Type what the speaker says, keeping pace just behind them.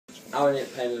I went in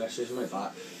paying me the rest of his money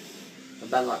back. And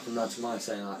Ben like come round to mine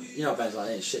saying like, you know Ben's like,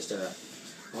 hey, shit stirrer.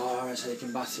 Oh, I said he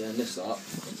can batter and this lot.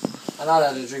 And I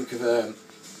had a drink of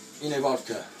you know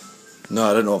vodka. No,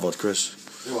 I don't know what vodka is.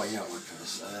 Well, you know what vodka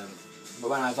is. But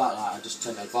when I had that, like, I just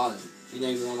turned dead violent. You know,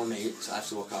 even on me, so I have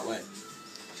to walk out way.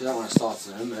 So I don't want to start to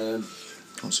them.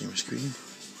 Can't see my screen.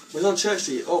 We was on Church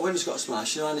Street, windows got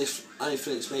smashed, you know, Andy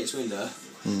Flint's mate's window.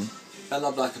 And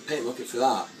I'd like a paint bucket for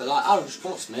that. But like, Aaron just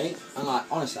come up to me, and like,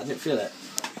 honestly, I didn't feel it.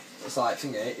 It's like,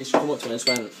 thingy, he just come up to me and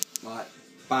just went, like,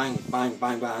 bang, bang,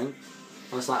 bang, bang.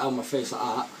 And it's like, on my face like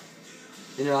that.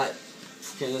 You know, like,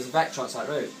 fucking, there's a vector outside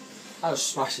the road. I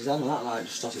just smashed his head on that, like,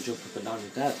 just started jumping up and down,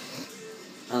 he's dead.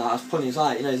 And like, I was pulling his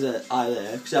eye, you know, his eye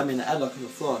there, because he had me in the headlock on the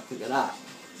floor, I couldn't get that.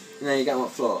 You know, you get him on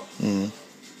the floor.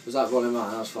 It was like rolling around,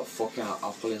 and I was like, fuck out,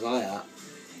 I'll pull his eye out.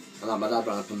 And like, my dad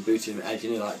ran up and booted him at head,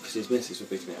 you know, like, because his missus was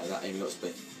booting me at that Amy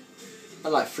Lutsby. I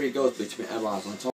had like 3 girls booting me at head while I was on top.